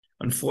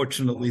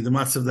Unfortunately, the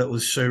matzav that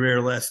was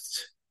sharer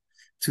last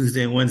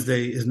Tuesday and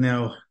Wednesday is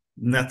now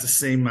not the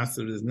same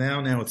matzav it is now.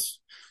 Now it's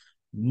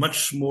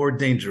much more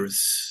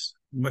dangerous,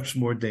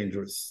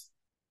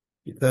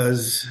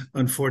 because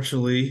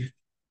unfortunately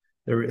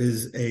there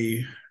is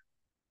a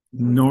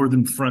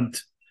northern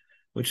front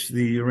which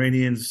the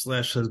Iranians /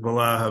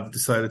 Hezbollah have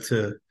decided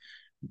to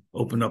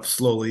open up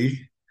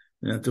slowly.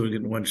 They're not doing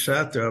it in one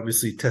shot. They're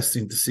obviously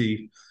testing to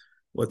see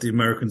what the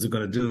Americans are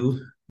going to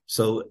do.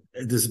 So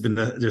there's a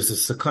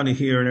sakana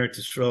here in Eretz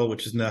Yisrael,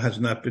 which has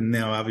not been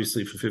now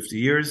obviously for 50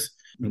 years.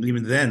 And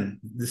even then,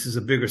 this is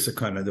a bigger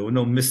sakana. There were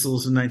no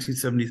missiles in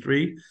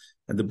 1973,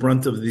 and the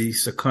brunt of the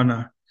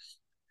sakana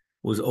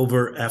was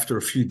over after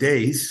a few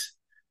days.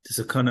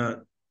 The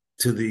sakana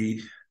to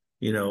the,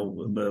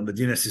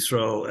 Medina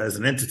Yisrael as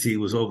an entity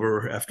was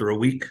over after a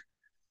week,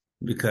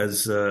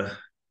 because they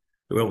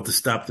were able to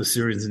stop the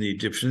Syrians and the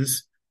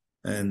Egyptians,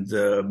 and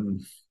the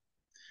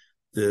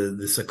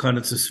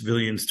sakana to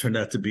civilians turned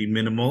out to be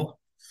minimal.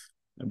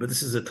 But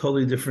this is a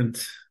totally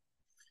different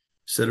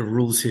set of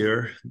rules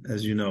here,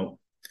 as you know.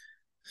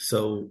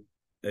 So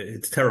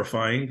it's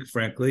terrifying,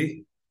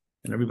 frankly,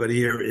 and everybody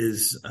here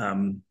is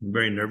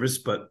very nervous,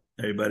 but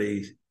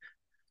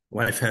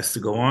life has to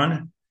go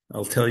on.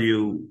 I'll tell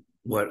you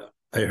what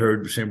I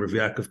heard B'Shem Rav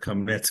Yaakov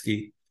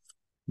Kamenetsky,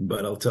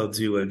 but I'll tell it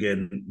to you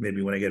again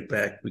maybe when I get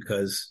back,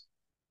 because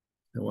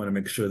I want to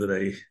make sure that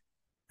I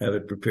have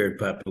it prepared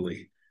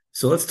properly.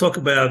 So let's talk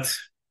about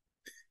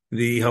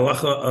the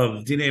halacha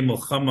of Dinei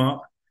Milchama.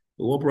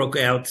 It all broke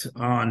out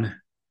on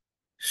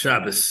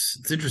Shabbos.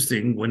 It's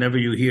interesting, whenever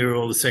you hear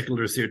all the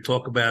secularists here they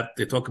talk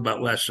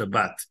about last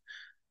Shabbat.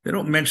 They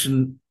don't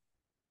mention,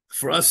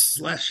 for us,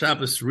 last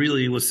Shabbos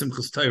really was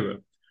Simchas Torah,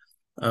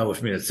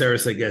 which means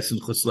Atzeres, I guess, in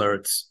Chutz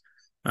La'aretz.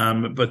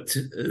 But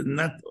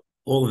not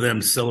all of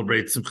them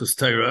celebrate Simchas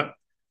Torah.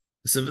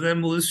 Some of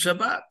them lose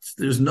Shabbat.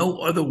 There's no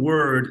other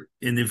word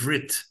in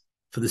Ivrit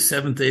for the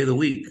seventh day of the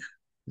week.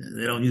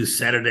 They don't use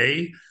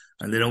Saturday,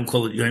 and they don't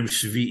call it Yom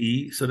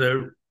Shvi'i, so they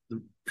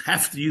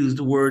have to use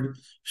the word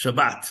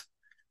Shabbat.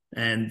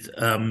 And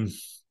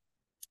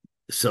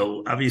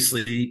so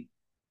obviously,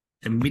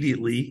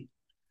 immediately,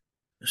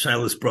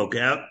 Shilas broke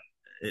out.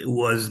 It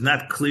was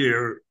not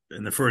clear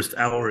in the first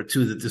hour or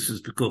two that this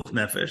was Pikuach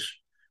Nefesh.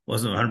 It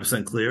wasn't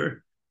 100%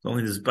 clear.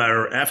 Only this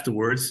bar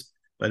afterwards.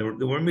 But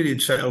there were immediate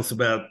Shilas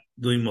about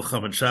doing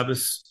Milchama and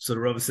Shabbos. So the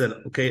Rav said,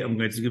 okay, I'm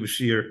going to give a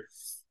Shiur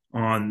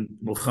on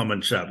Milchama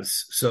and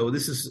Shabbos. So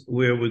this is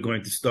where we're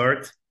going to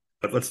start.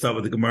 But let's start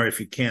with the Gemara, if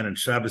you can, on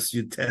Shabbos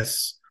Yud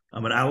Tes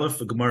Amud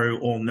Aleph, a Gemara you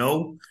all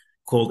know,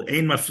 called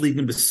Ein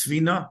Mafligin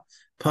B'Svina,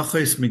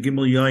 Pachos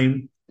Megimel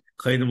Yom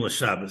Chaydem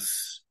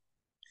LaShabbos.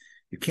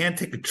 You can't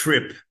take a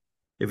trip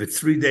if it's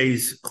 3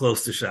 days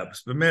close to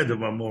Shabbos.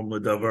 B'meh more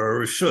Davar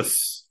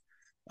Rishus.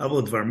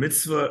 Avol Dvar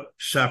Mitzvah,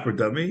 Shaper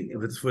Dami.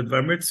 If it's for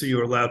Dvar Mitzvah,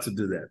 you're allowed to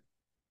do that.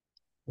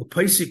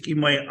 U'paisik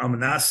imay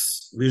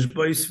amnas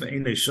lishbois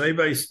ve'enei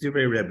shayvais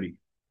divrei Rebbe.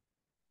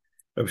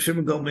 Rav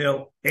Shimon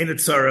Gamliel ein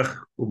tzarach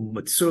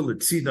u'matzur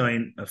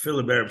l'tzidayin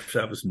afil b'erev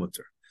Shabbos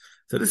mutter.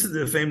 So this is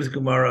the famous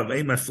Gemara of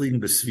ein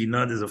mafligin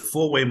b'svina. There's a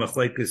four-way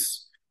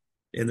machlekes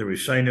in the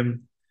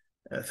Rishonim,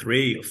 a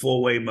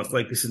four-way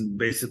machlekes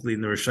basically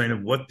in the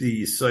Rishonim, what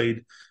the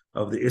side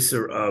of the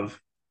Isser of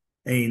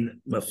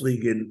ein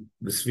mafligin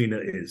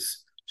b'svina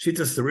is.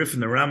 Shitas the Rif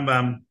and the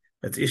Rambam,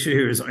 that the issue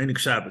here is Einik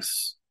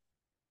Shabbos.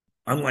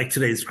 Unlike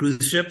today's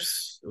cruise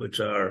ships, which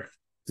are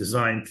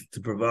designed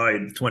to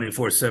provide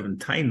 24/7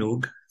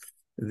 tainug,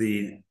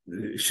 the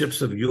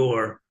ships of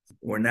yore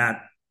were not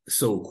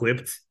so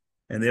equipped,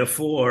 and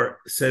therefore,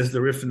 says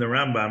the Rif and the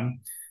Rambam,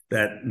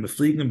 that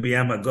Mefligim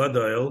B'Yam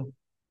HaGadol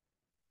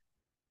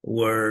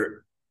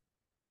were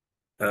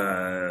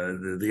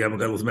the Yam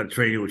HaGadol was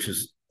Mediterranean, which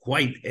is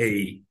quite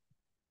a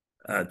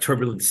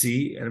turbulent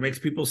sea, and it makes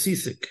people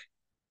seasick.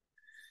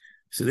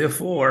 So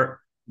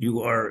therefore,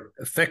 you are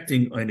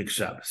affecting Einik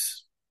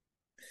Shabbos.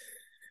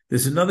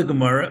 There's another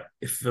Gemara,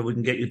 if we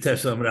can get you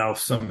Tes Amud Aleph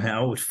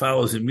somehow, which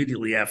follows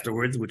immediately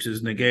afterwards, which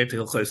is Negei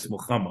Hilchos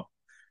Milchama.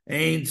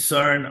 Ein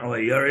Tsarin Ala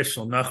Yaresh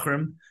Al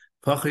Nachrim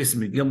Pachis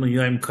Megimel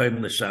Yom Kaim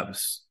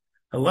LaShabbos.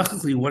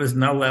 Halachically, one is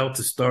not allowed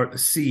to start a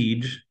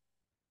siege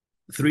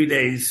 3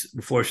 days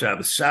before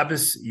Shabbos.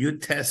 Shabbos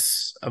Yud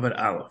Tes Amud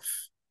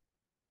Aleph.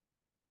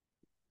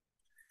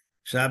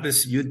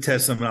 Shabbos Yud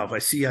Tes Amud Aleph. I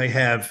see I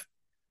have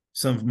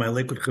some of my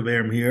liquid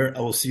chaverim here. I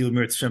will see you in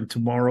Mirz Hashem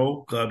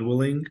tomorrow, God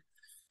willing.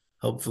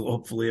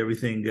 Hopefully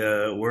everything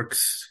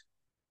works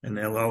and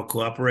LL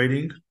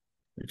cooperating,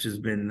 which has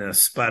been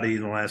spotty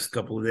in the last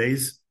couple of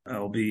days.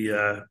 I'll be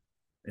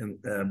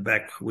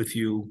back with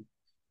you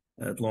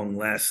at long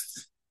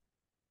last.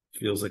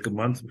 Feels like a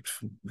month,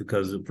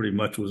 because it pretty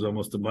much was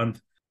almost a month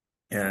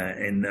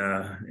in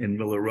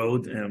Miller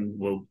Road, and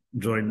we'll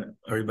join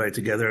everybody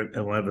together,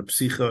 and we'll have a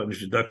psicha, an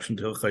introduction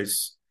to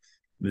Hilchos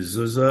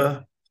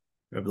Mezuzah,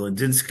 Rabbi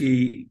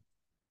Lindinsky,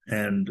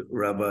 and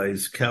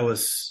Rabbis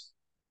Kallis,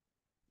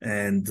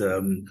 and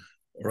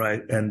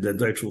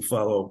Deutsch will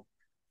follow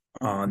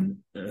on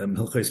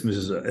Hilchos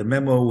Mezuzah. A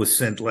memo was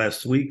sent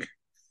last week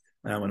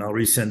And I'll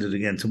resend it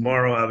again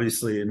tomorrow,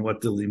 obviously, and what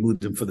the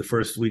limudim for the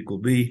first week will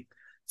be.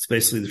 It's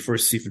basically the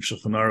first Sif in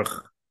Shulchan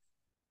Aruch,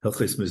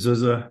 Hilchos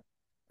Mezuzah.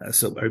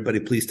 So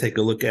everybody, please take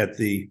a look at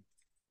the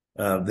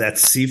that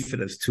Sif. It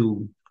has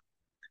two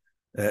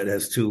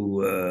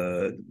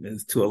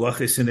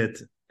halachos in it,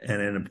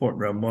 and an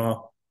important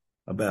Ramah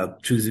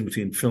about choosing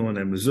between tefillin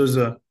and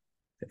mezuzah,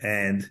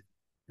 and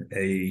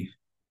a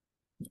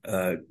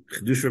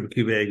Chedush Rebbe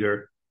Akiva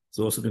Eiger.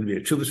 There's also going to be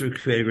a Chuvas Rebbe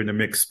Akiva Eiger in the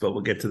mix, but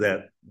we'll get to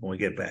that when we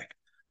get back.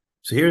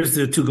 So here's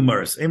the two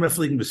Gemaras. Ema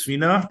Fliegen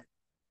B'Sfina,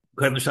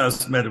 Kayim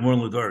L'Shas Med Morn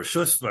L'Dor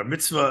Shus Bar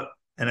Mitzvah,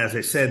 and as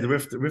I said, the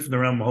Rif and the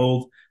Ram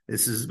hold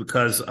this is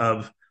because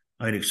of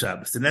Einik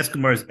Shabbos. The next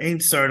Gemara is Ein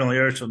Sar Al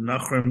Yerush Al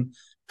Nachrim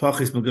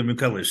Pachis Magum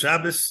Mikal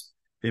Shabbos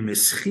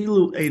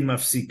B'Mischilu Ein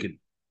Mafsikin.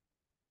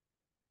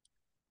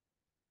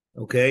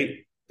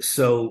 Okay,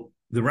 so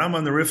the Ram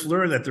on the Rif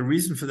learned that the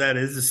reason for that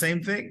is the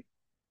same thing,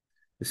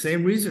 the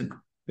same reason,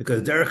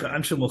 because Derech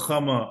Anshe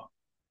Milchama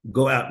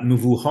go out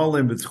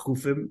Mevuhalim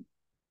B'Tchufim.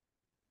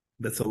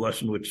 That's a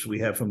lesson which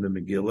we have from the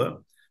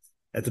Megillah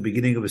at the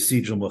beginning of a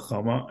siege of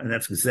Milchama, and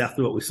that's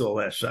exactly what we saw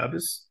last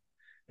Shabbos.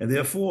 And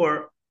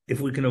therefore,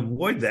 if we can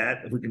avoid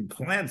that, if we can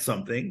plan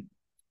something,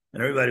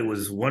 and everybody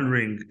was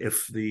wondering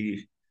if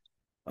the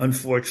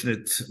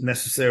unfortunate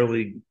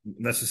necessary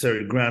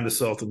ground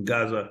assault in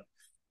Gaza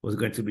was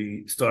going to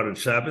be started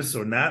Shabbos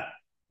or not,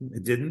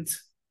 it didn't.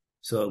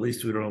 So at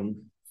least we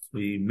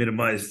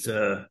minimized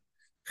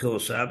Chil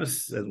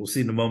Shabbos. As we'll see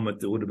in a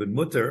moment, it would have been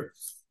mutter.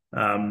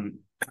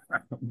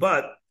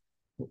 But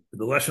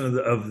the lesson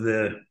of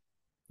the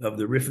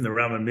Rif and the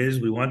Rambam is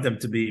we want them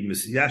to be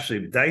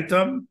Misyashev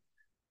Daitam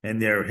and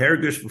their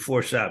hergish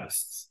before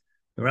Shabbos.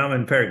 The Rambam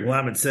in Perek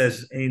Lamed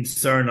says Ein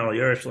Sarn Al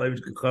Yerusholayim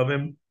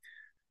Kechavim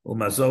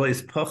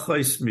Umazolis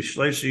Pachos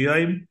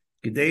Mishleishiyim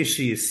Gedei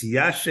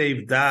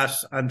Sheyashev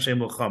Das Anshe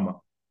Milchama.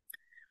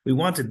 We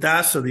want the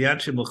Das of the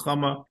Anshe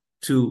Milchama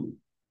to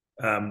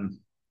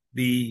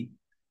be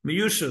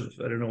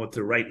Miyushav. I don't know what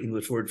the right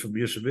English word for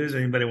Miyushav is.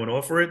 Anybody want to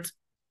offer it?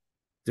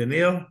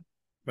 Daniel,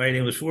 right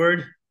English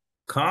word,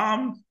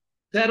 calm,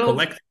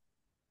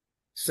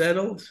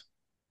 settled.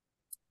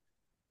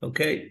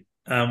 Okay,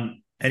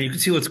 and you can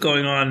see what's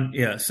going on.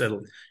 Yeah,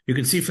 settled. You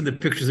can see from the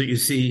pictures that you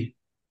see,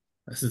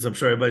 since I'm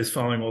sure everybody's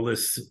following all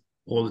this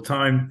all the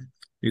time.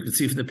 You can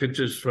see from the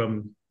pictures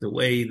from the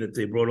way that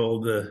they brought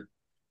all the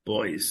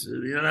boys.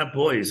 Not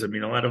boys. I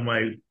mean, a lot of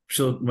my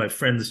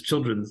friends'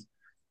 children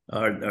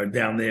are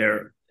down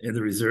there in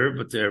the reserve,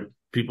 but they're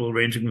people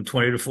ranging from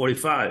 20 to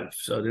 45.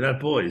 So they're not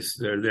boys.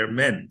 They're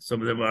men.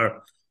 Some of them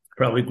are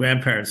probably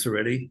grandparents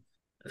already.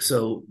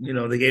 So,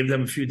 they gave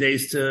them a few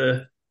days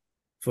for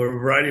a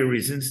variety of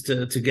reasons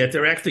to get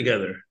their act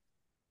together,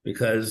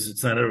 because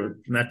it's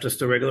not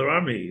just a regular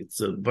army.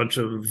 It's a bunch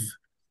of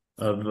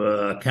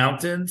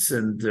accountants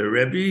and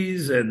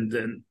rebbes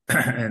and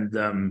cab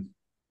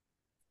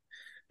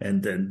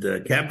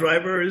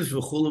drivers,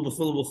 v'chulu,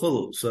 v'chulu,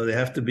 v'chulu. So they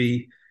have to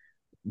be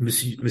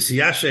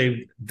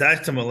Mesiashev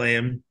Daitam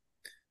Aleim.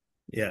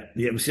 Yeah,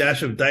 the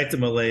Mesiashev Daitam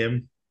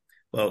Aleim.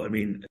 Well, I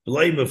mean, the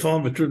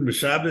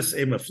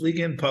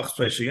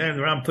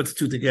Ram puts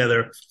two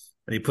together,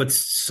 and he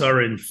puts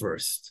Sarin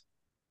first.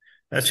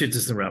 That's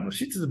Shittas the Ram.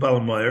 Shittas the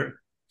Balamoyer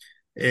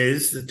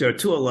is that there are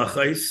two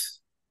halachos,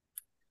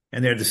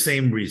 and they're the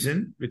same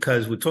reason,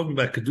 because we're talking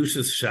about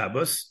Kedushas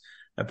Shabbos.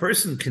 A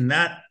person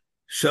cannot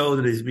show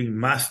that he's being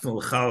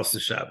masnal chalas to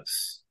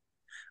Shabbos.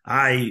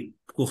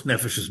 Kuch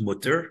nefesh is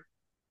mutter.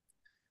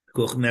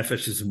 Kuch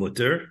nefesh is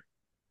mutter.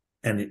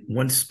 And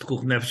once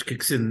Kuch nefesh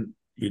kicks in,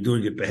 you're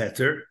doing it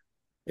beheter.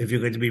 If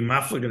you're going to be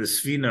maflag in a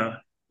sfina,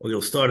 or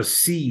you'll start a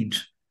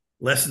siege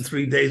less than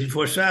 3 days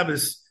before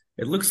Shabbos,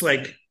 it looks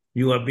like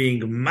you are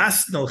being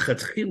masnal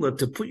chatchila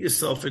to put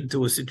yourself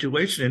into a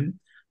situation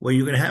where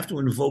you're going to have to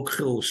invoke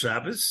Chil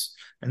Shabbos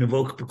and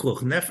invoke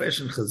Pekuch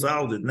Nefesh, and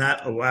Chazal did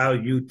not allow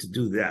you to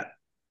do that.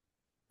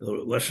 The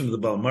lesson of the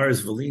Balmar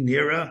is V'li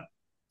Nira,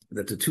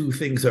 that the two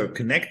things are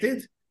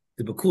connected.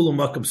 The Bekula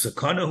Makam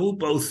Sakanahu,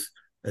 both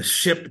a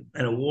ship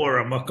and a war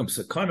are Makam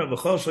Sakana.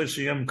 V'chol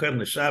Shayam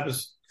Kadin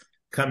Shabbos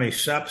Kame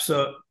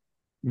Shapsa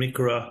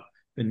Mikra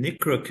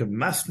V'Nikra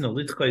Kemasna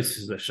Litchais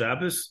is a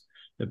Shabbos.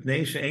 It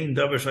looks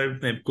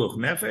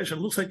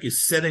like you're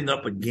setting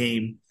up a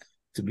game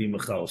to be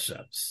Mechal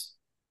Shabbos.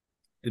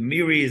 The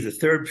Miri is the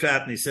third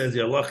pshat, and he says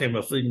the Alachem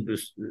Afligin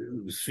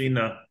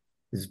B'Shina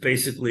is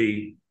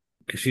basically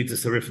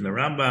Kashitas Harif and the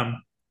Rambam,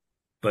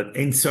 but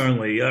Ein Sarn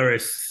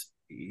Le'yaris,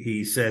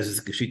 he says it's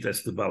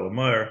Kashitas the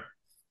Balamar,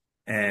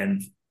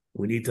 and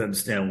we need to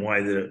understand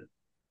why the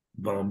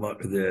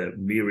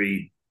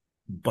Miri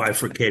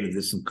bifurcated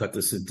this and cut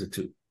this into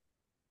two.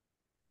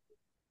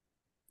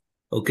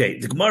 Okay,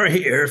 the Gemara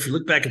here, if you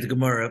look back at the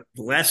Gemara,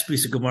 the last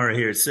piece of Gemara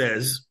here, it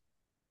says,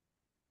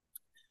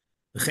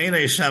 Rashi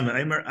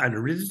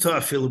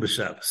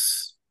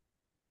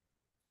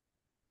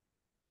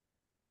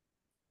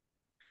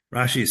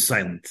is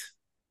silent.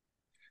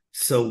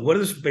 So what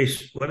does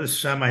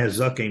Shammai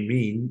Hazake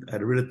mean?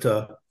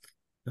 Adridita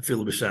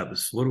afilu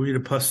b'Shabbos. What do we need a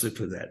pasuk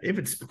for that? If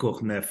it's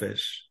Pekuch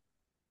Nefesh,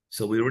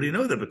 So we already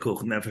know that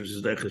Bekuch Nefesh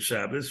is Deicha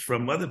Shabbos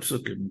from other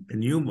psukim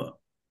in Yuma.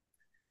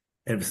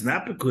 And if it's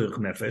not Bekuch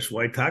Nefesh,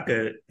 why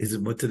Taka is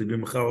it mutter to be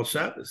Mechal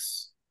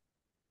Shabbos?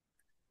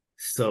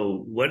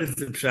 So what is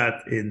the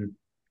pshat in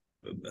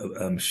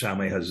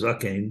Shamay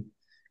Hazaken?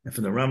 And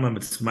from the Rambam,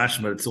 it's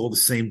mashma, it's all the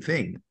same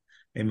thing.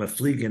 And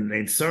Mafligan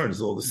and Tsar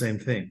is all the same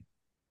thing.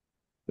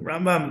 The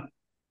Rambam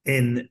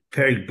in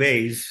Perik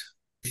Beis,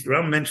 the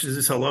Rambam mentions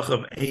this halacha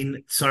of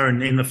Ein Tsar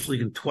and Ein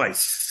Mafligan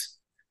twice.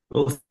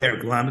 Both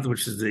Perik Lamed,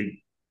 which is the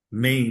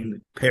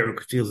main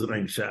Perik deals with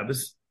Ein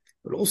Shabbos,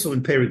 but also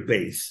in Perik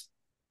Beis.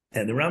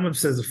 And the Rambam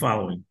says the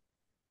following: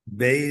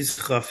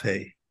 Beis Chaf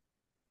Hey.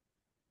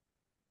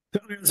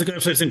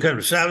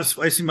 Shabbos,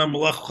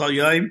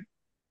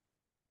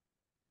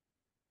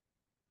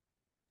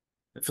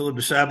 Philip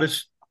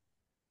B'Shabbos.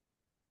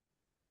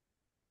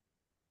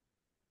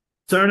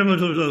 Turn him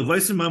into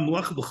Vaisim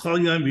Malach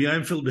B'Chal Yom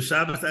B'Yom Philip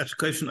B'Shabbos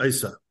Ashkoshin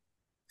Isa.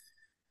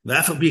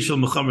 V'Afal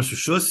Bishal Mechamas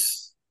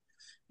Rishus.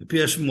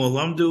 V'Piash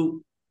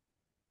Molamdu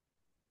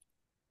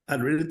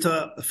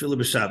Adridita Philip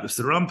B'Shabbos.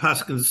 The Ram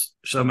Paskins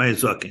Shamay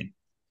Zakin.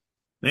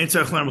 Vein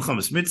Tzarech Lar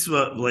Mechamas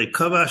Mitzvah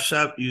V'Leikava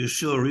Shab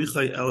Yushil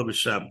Richay Ela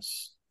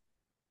B'Shabbos.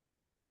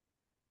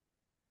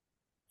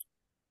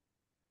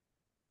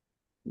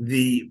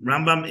 The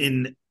Rambam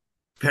in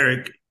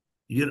Perik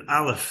Yud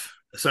Aleph,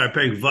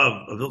 Perik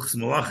Vav of Ilchos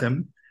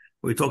Malachim,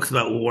 where he talks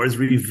about wars,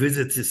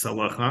 revisits this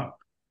halacha,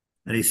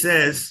 and he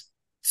says,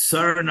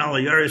 "Tsar nal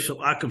yarish shel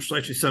akum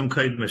shleishi sam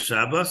kaid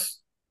meshabas."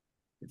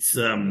 It's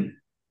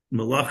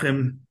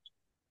Malachim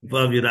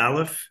Vav Yud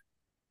Aleph.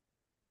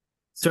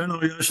 Tsar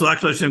nal yarish shel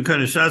akum shleishi sam kaid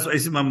meshabas.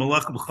 Eisim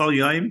malach b'chal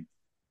yaim.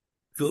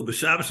 Fil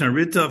b'shabas and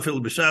rita.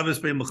 Fil b'shabas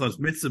bein mechamas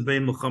mitzvah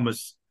bein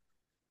mechamas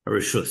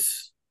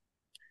harishus.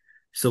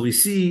 So we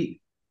see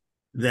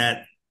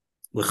that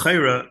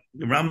l'chayra,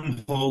 the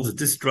Rambam holds that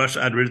this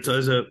drasha ad rita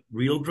is a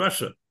real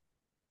drasha.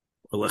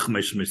 So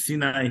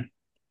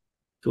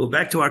we're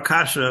back to our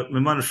kasha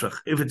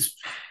memanashach. If it's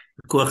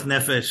koach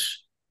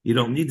nefesh, you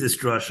don't need this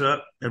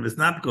drasha. If it's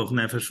not koach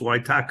nefesh, why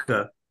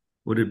taka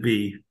would it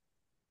be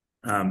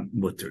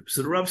mutter?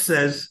 So the Rav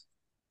says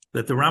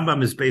that the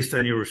Rambam is based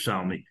on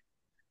Yerusholayim.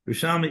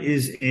 Yerusholayim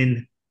is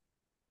in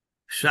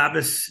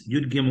Shabbos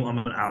Yud Gimel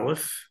Amud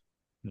Aleph.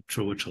 Not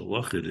sure which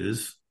halach it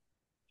is.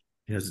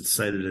 He has it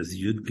cited as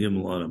Yud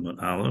Gimel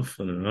Amud Aleph.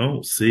 I don't know.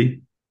 We'll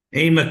see.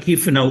 Ein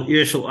makifin al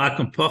ir shel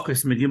akum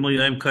pachas mit Gimel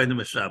Yom kaidem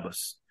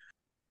b'Shabbos.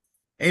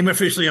 Ein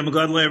mafrish yom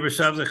God le'er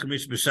b'Shabbos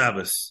chamish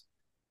b'Shabbos.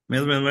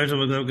 Ein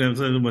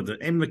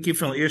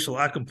makifin al ir shel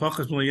akum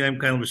pachas mit Yom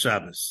kaidem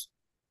b'Shabbos.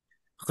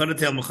 Hachana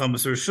tel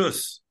mechamas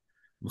rishus.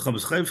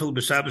 Mechamas chayfel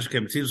b'Shabbos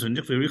kemitzilus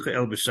v'nich v'richa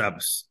el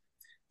b'Shabbos.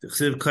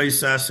 T'chsiv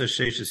kaisasa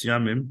sheishes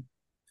yamim.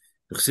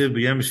 T'chsiv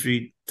b'yam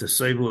shvi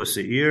t'sayvu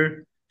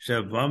aseir.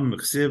 Shavam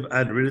m'chsiv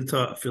ad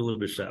ridita afilu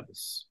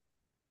b'Shabbos.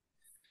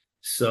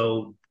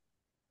 So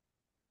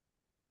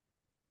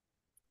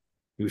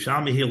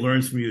Yerushalmi here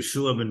learns from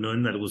Yeshua ben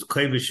Nun that it was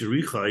Kaivish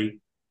Yerichai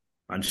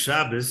on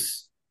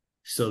Shabbos.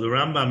 So the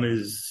Rambam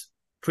is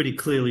pretty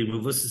clearly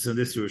Mavusas in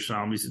this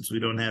Yerushalmi, since we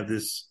don't have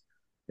this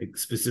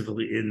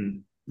specifically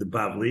in the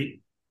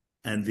Bavli.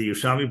 And the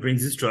Yerushalmi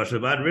brings this drasha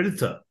about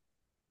Ridita.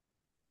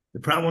 The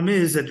problem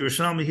is that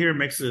Yerushalmi here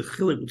makes a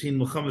chilik between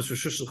Muhammad's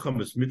Rosh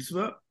Hashanah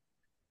mitzvah,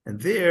 and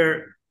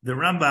there the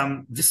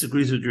Rambam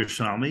disagrees with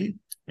Yerushalmi.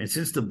 And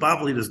since the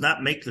Bavli does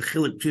not make the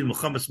chilik between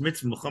Muhammad's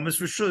mitzvah and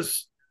Muhammad's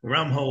Rishus, the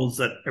Ram holds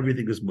that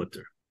everything is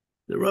mutter.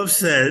 The Rav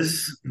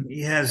says he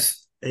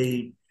has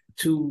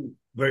two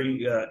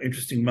very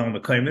interesting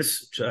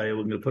Malmakaimis, which I'm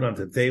going to put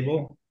onto the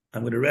table.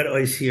 I'm going to read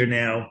ice here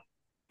now,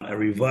 a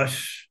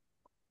Rivash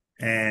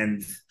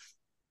and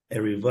a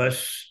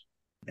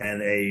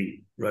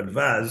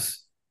Radvaz,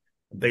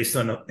 based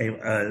on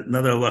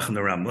another halach in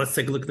the Rambam. Let's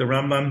take a look at the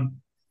Rambam.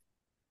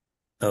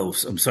 Oh,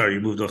 I'm sorry, you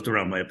moved off the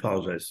Rambam. I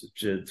apologize.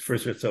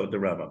 First, let's start with the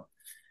Rambam.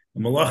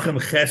 Malachim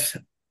Ches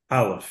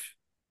Aleph.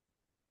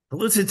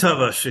 Halutzi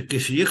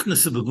shekish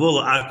begvul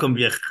akom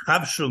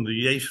yechavshum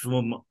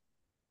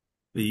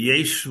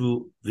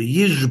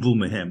v'yishvu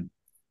mehem.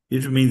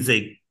 Yishvu means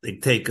they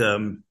take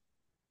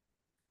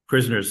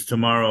prisoners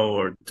tomorrow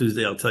or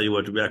Tuesday. I'll tell you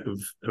what Rebbe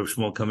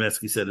Shmuel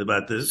Kametsky said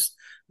about this.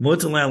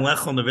 Motalan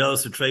lechol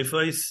nevelas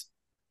v'treifos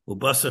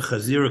ubasa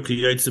chazira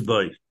kiyotze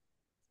boy.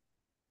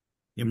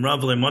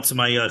 Imrav lemotzim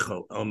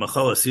ayachol al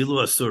machal asilu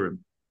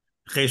asurim.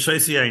 Chei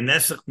shoysi ay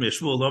nesach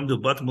meshvu lomdu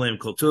batam leim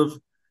koltuv.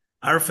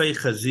 Arfei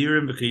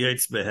chazirim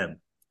b'kiyetz behem.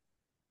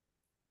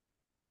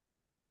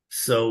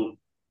 So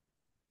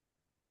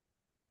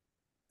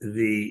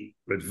the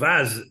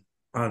Radvaz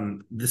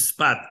on this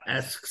spot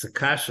asks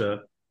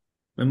Akasha,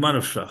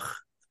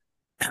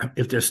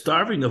 if they're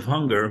starving of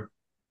hunger,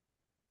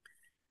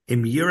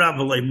 im yirav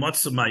v'lei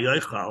motzim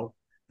ha'yochal,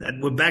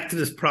 that we're back to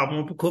this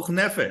problem of pekuch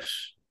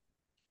nefesh.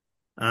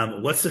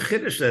 What's the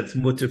chiddush that's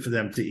mutter for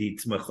them to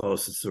eat machal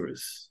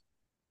sasuris?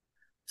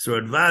 So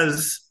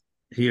Radvaz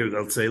here,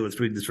 I'll say, let's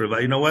read this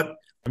Radvaz. You know what?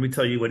 Let me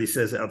tell you what he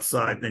says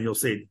outside, then you'll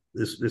say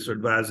this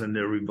Radvaz and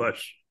the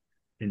Rivash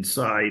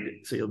inside,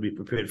 so you'll be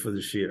prepared for the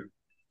Shiur.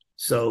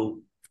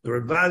 So The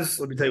Ravaz,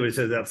 let me tell you what he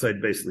says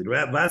outside basically. The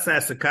Ravaz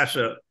asks the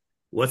Kasha,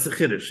 what's the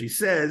Chiddush? He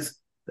says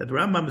that the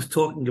Rambam is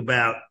talking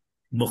about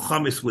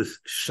Milchamis with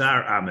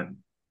Shar Amim.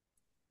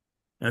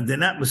 And they're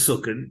not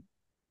Mesukin,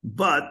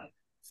 but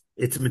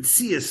it's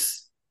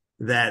Metzias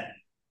that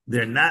they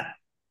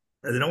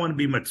don't want to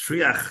be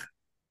Matriach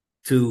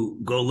to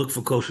go look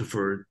for kosher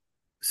food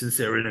since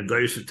they're in a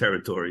Goyish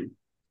territory.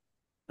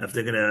 If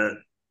they're going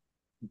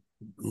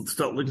to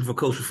start looking for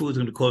kosher food, it's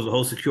going to cause a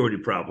whole security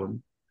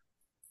problem.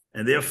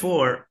 And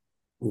therefore,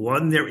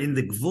 when they're in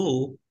the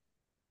gvul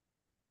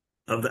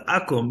of the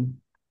akum,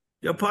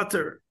 you're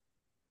potter.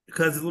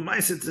 Because the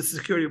L'mais, it's a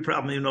security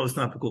problem, even though it's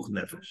not Pekuch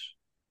Nefesh.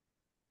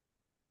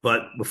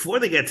 But before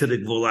they get to the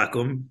gvul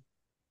akum,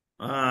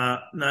 no,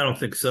 I don't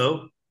think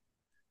so.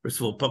 First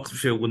of all, Pekuch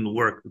Nefesh wouldn't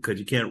work because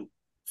you can't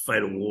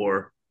fight a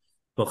war,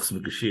 Pekuch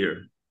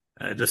Nefesh.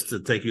 Just to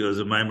take you as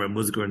a mimer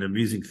music or an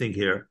amusing thing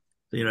here.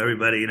 So,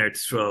 everybody in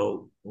Eretz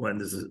Yisrael, when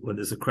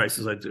there's a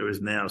crisis like there is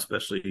now,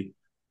 especially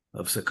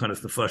of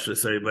Sakanas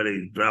Nefashos,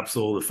 everybody drops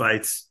all the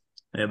fights,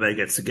 everybody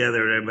gets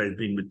together, everybody's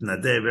being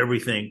mitnadev,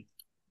 everything.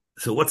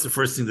 So what's the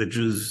first thing that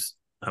Jews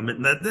are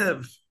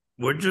mitnadev?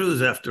 We're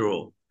Jews after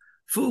all.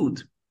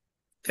 Food.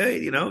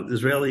 Okay, the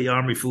Israeli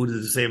army food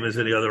is the same as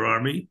any other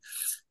army,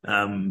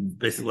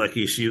 basically like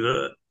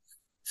yeshiva.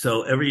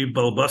 So every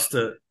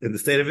balbusta in the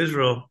state of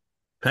Israel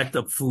packed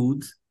up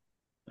food,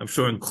 I'm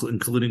sure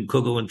including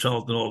kugel and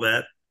chalt and all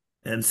that,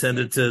 and send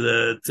it to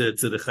the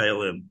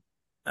chayalim.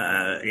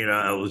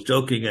 I was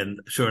joking, and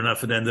sure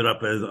enough, it ended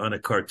up on a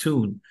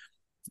cartoon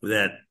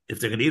that if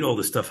they're going to eat all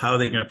this stuff, how are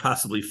they going to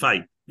possibly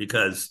fight?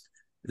 Because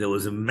there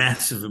was a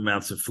massive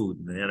amounts of food.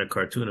 And they had a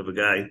cartoon of a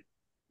guy,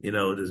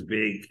 this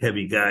big,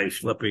 heavy guy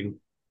schlepping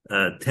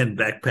 10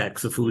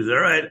 backpacks of food. All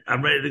right,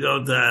 I'm ready to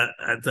go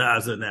to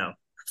Gaza now.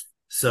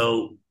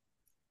 So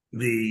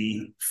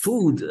the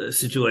food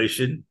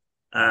situation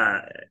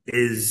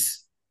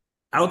is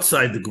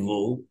outside the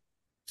Gvul,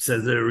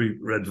 says the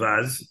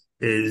Radvaz,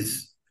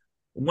 is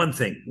one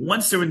thing.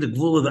 Once they're in the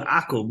Gvul of the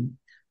Akum,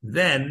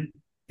 then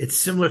it's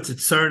similar to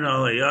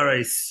Tzarna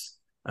Yaris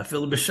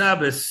Afil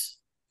B'Shabbos,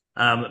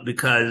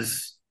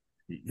 because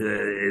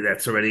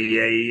that's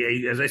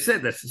already as I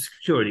said, that's a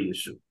security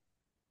issue.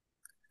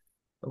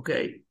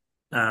 Okay.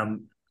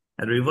 And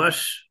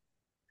Rivash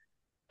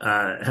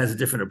has a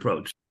different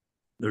approach.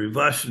 The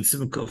Rivash in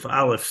Simon Kof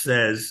Aleph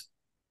says,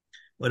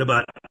 what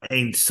about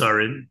Ein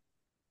Tsarin?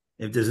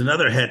 If there's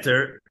another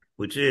heter,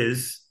 which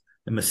is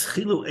the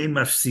Meschilu Ein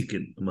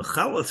Mafsikin,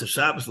 Mechalas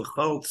Shabbos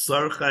L'chol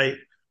Tzarchai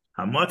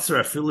Hamatzar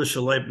Afilu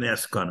Shalai Bnei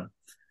Askana.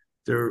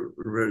 The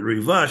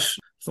Rivash,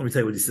 let me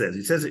tell you what he says.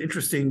 He says an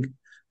interesting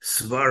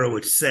svara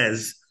which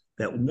says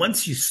that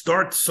once you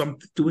start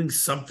doing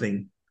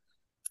something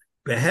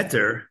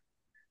beheter,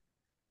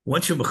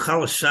 once you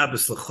Mechalas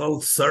Shabbos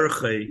L'chol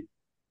Tzarchai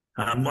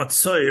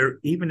Hamatzar,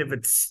 even if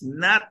it's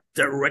not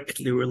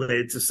directly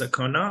related to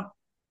sakana,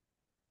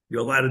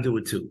 you're allowed to do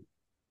it too.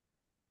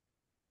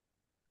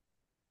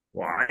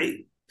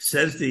 Why?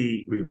 Says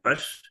the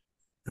Rivash,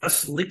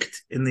 thus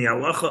licked in the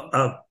halacha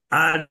of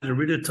ad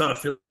ridata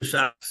afil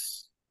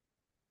Shabbos.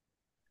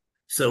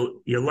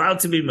 So you're allowed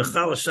to be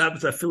mechal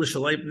Shabbos afil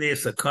shalai bnei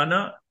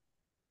sakana.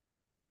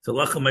 To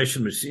lacha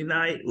meishem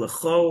Sinai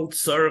lachol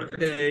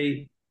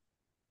tzarchei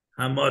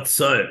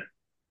hamatzar.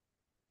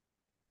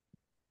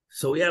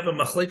 So we have a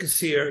machlekes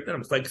here.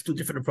 Like two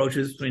different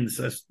approaches between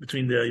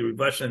the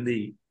Rivash and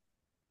the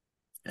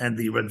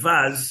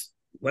Radvaz.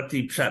 What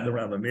the pshat in the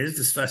Rambam is,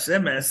 the Sfas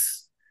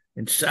Emes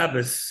in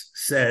Shabbos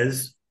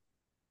says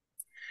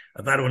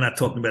about it, we're not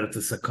talking about it to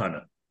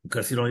sakana,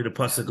 because you don't need a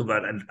pasuk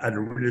about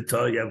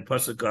adarita, you have a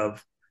pasuk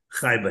of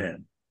chai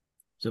b'hem.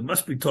 So it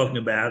must be talking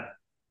about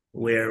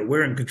where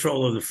we're in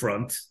control of the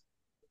front,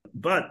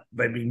 but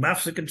by being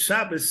mafsek in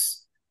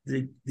Shabbos,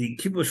 the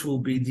kibush will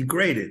be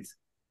degraded.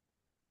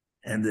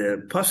 And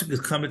the pasuk is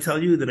coming to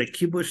tell you that a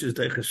kibush is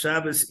deicha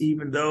Shabbos,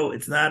 even though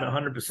it's not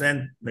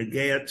 100%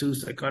 negeya to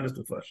sakanas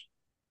nefesh.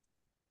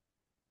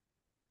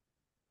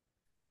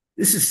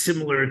 This is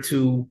similar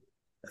to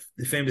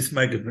the famous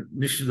Maggid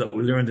Mishnah that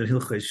we learned in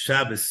Hilchos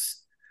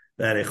Shabbos,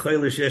 that a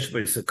choilish yesh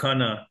by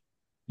sakana,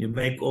 you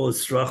make all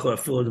its stracha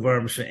afil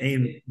dvarim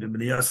she'ein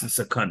b'miniyas and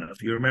sakana.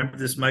 If you remember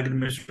this Maggid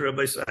Mishnah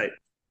by side,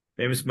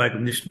 famous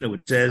Maggid Mishnah,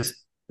 which says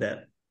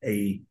that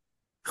a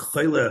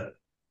choila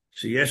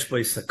sheyesh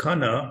by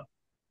sakana,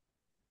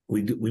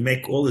 we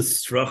make all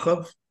its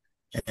stracha,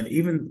 and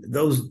even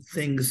those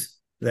things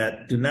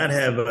that do not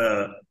have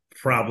a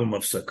problem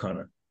of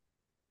sakana.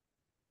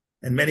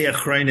 And many of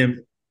the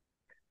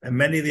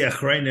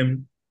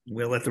Achrayim,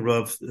 we'll let the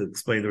Rav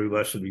explain the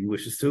Rivash if he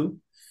wishes to.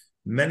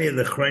 Many of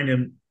the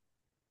Achrayim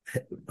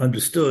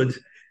understood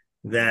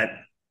that,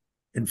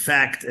 in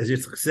fact, as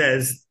Yitzchak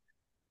says,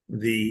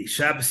 the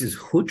Shabbos is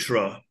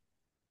hutra,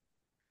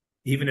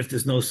 even if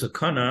there's no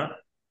sakana,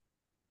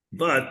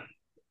 but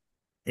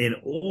in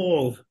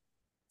all,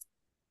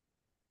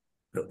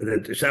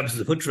 the Shabbos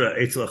is hutra,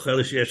 eitzel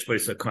achelish yesh by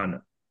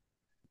sakana.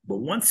 But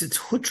once it's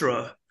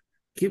hutra,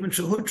 given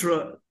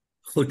shehutra,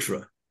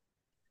 chutra.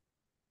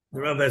 The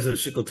Rav has a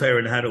shikol Torah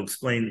on how to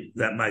explain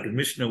that Maggid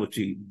Mishnah, which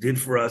he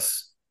did for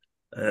us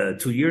 2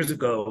 years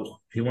ago.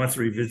 If he wants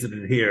to revisit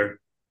it here,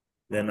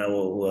 then I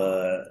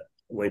will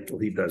wait till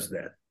he does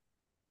that.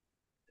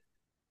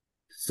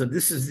 So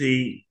this is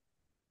the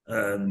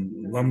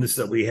lumdus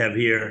that we have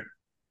here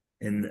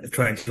in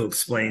trying to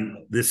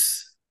explain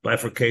this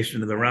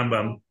bifurcation of the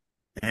Rambam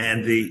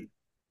and the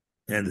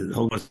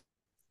whole.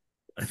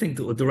 I think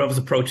what the Rav's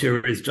approach here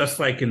is just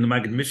like in the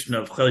Maggid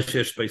Mishnah of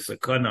Chalshesh by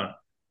Sakana.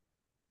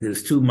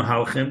 There's two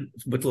mahalchim,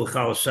 Bittul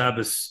Chal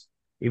Shabbos,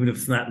 even if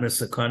it's not in a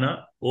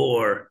sakana,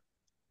 or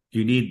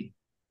you need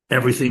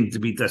everything to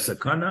be the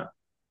sakana.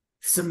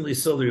 Similarly,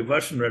 so the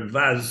Rivash and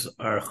Radvaz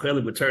are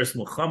Cheli B'Teres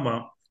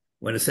Milchama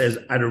when it says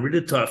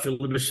Adaridita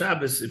Filu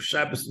B'Shabbos, if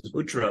Shabbos is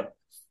Utra,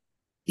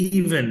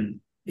 even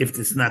if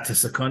it's not the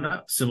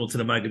sakana, similar to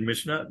the Maggid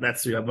Mishnah,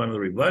 that's the Rabban of the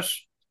Rivash.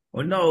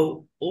 Or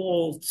no,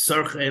 all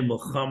Tzarchei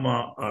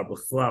Milchama are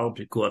B'chlal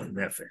Pikuach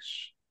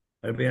Nefesh.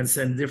 Everybody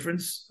understand the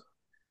difference?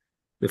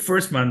 The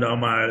first man,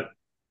 Omar,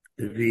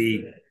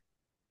 the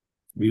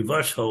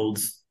Rivash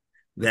holds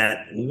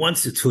that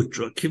once it's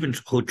Hutra, Kivin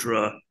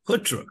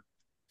Hutra,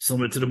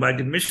 similar to the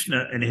Maggid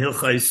Mishnah and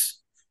Hilchais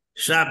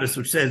Shabbos,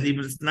 which says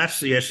even if it's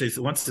not Yesh,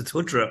 once it's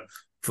Hutra,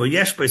 for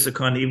Yesh by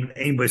Sakana, even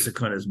Ein by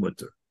Sakana is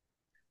Mutter.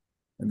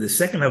 And the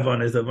second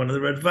Havana is the Havana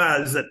of the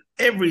Radvaz, that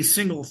every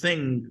single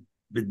thing,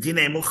 the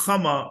Dinei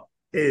Milchama,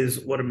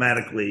 is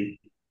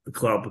automatically the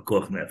Klal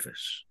Pekuach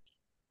Nefesh.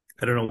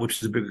 I don't know which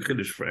is the bigger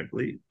Kiddush,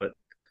 frankly, but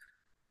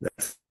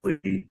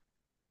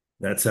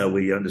that's how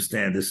we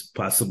understand this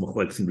possible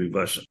Chalek in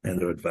Rivash and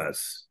the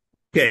Radvaz.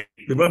 Okay,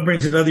 the Rav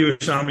brings another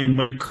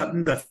Yerusholayim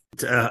cutting the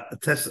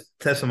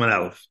Testament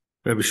Aleph.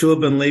 Rabbi Shua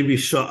ben Levi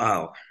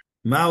Sha'al.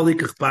 Ma'ali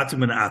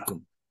kachpatim and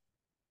akum.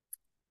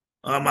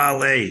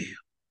 Amalei.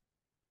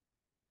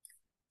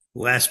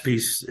 Last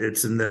piece,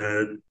 it's in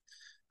the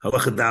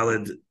Halacha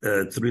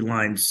Daled, 3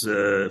 lines,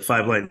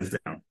 5 lines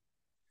down.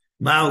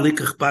 Ma'ali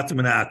kachpatim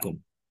and akum.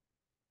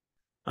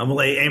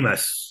 Amalei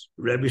Emas.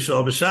 Rabbi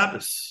Shal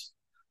b'Shabbos.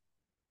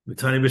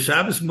 Mitani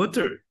b'Shabbos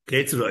mutter.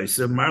 Ketzroi.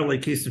 So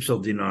marlei kistim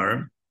shel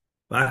dinarim.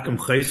 V'akam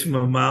chaysim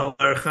amal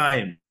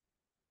archaim.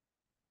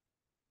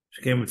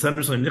 She came with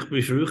thunder, so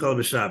nichbi sheruchal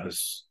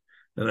b'Shabbos.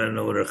 And I don't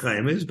know what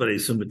archaim is, but I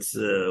assume it's,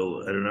 I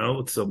don't know,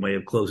 it's some way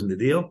of closing the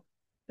deal.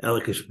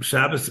 Elikish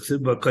b'Shabbos, t'chsiv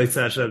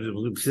b'kaitzah Shabbos,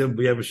 t'chsiv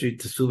b'yavashit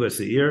t'suva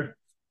se'ir.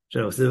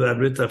 T'chsiv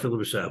abrita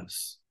afilu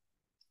b'Shabbos.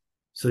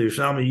 So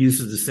Yerushalmi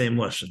uses the same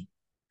lesson.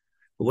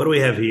 But what do we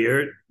have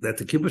here? That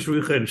the Kibbutz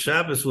Rucha and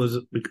Shabbos was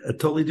a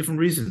totally different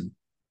reason,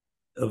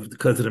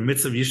 because of the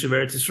midst of Yishuv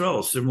Eretz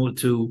Yisrael, similar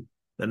to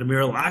that the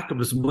Amiral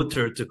Akum is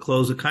mutter to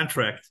close a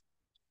contract.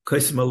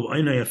 Because Yishuv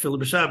Eretz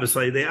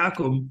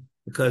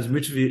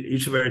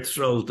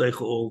Yisrael is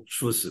Deichel Ol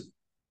Shvusim.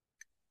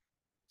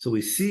 So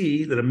we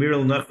see that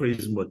Amiral Nachri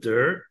is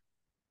mutter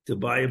to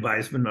buy a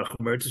Baisman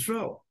Nachum Eretz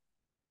Yisrael.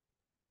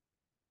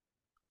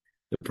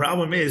 The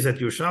problem is that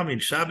Yerushalmi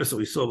and Shabbos that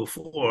we saw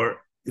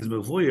before is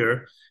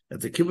mevuyer that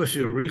the kibbutz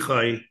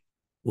Yerichai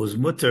was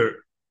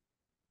mutter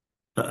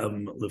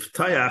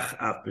liftayach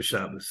af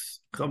b'Shabbos.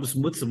 Chamas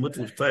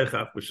mutter liftayach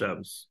af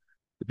b'Shabbos.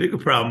 The bigger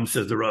problem,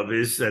 says the Rav,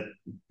 is that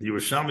the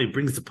Yerushalmi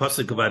brings the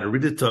pasuk of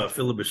Adaridita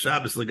Filu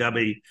b'Shabbos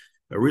legabe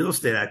a real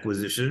estate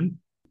acquisition,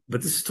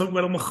 but this is talking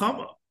about a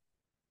Milchama.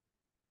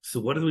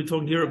 So what are we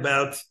talking here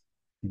about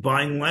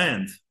buying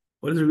land?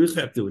 What does the Rich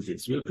have to do with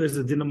this? Rich is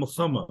the Dinei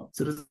Milchama.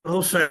 So there's a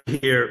whole shot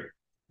here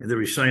in the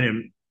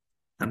Rishonim.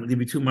 I'm going to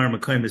give you 2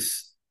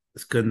 Marmakaimis.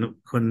 The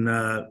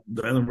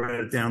island write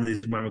it down,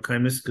 these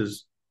Marmakaimis,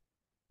 because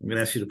I'm going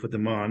to ask you to put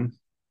them on.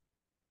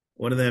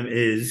 One of them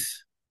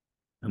is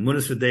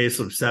Amunas V'Deis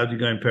of Saudi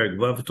Guy and Perek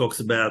Vav. It talks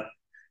about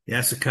the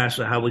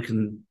Asakasha, how we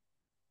can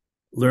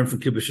learn from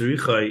Kibbutz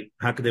Yerichai,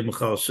 Hakadei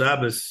Mechal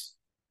Shabbos.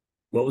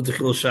 What was the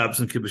Chilul Shabbos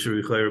in Kibbutz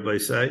Yerichai, everybody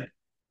say?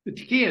 The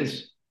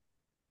Tekiyas.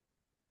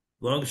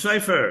 Long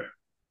Shaifer,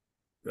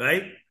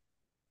 right?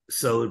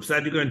 So the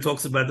Saudi Guy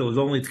talks about there was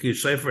only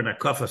Tekiyas Shaifer and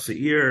Akafa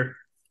Seir,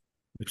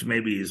 which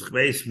maybe is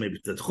Chbeis, maybe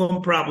it's the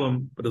Tchum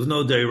problem, but there was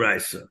no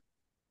Deiraisa.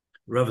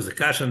 Rav is a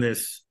kash on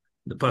this.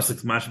 The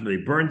pasuk's mashma, they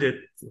burned it.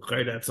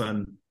 That's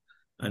on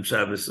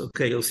Shabbos.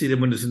 Okay, you'll see the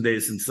Mundas and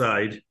Days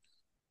inside,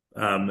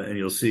 and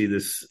you'll see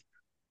this.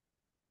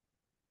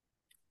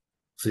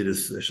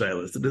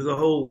 Shiloh. So there's a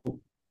whole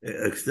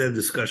extended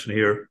discussion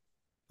here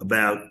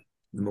about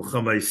the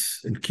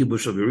Milchamais and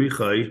Kibush of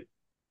Yerichai,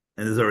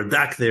 and there's a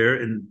redak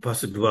there in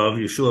pasuk Vav,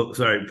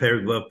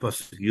 Perek Vav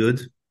pasuk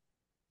Yud.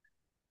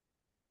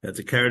 That's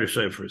a carrot of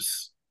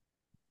shayfers.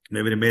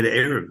 Maybe they made an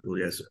error.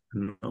 Yes,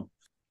 no.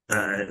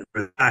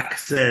 Redak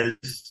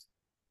says,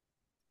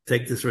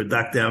 take this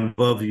redak down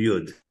above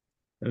Yud.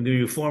 I'm giving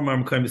you 4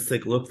 Marmakaimis to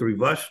take a look. The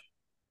Rivash,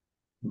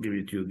 I'll give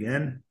it to you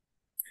again.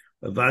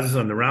 Vaz is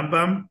on the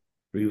Rambam.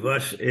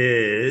 Rivash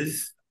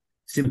is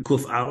Sim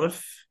Kuf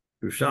Aleph.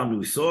 Yerushalmi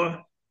we saw.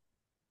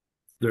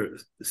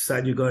 The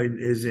side you going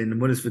is in the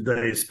Munis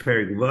V'Dayis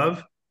Perek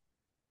Vav.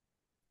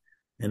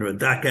 And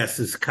Radak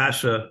is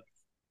Kasha,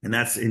 and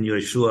that's in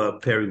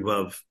Yeshua Perek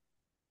Vav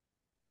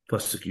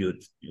Pasuk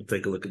Yud. You'll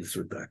take a look at this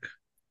Radak.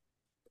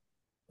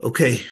 Okay.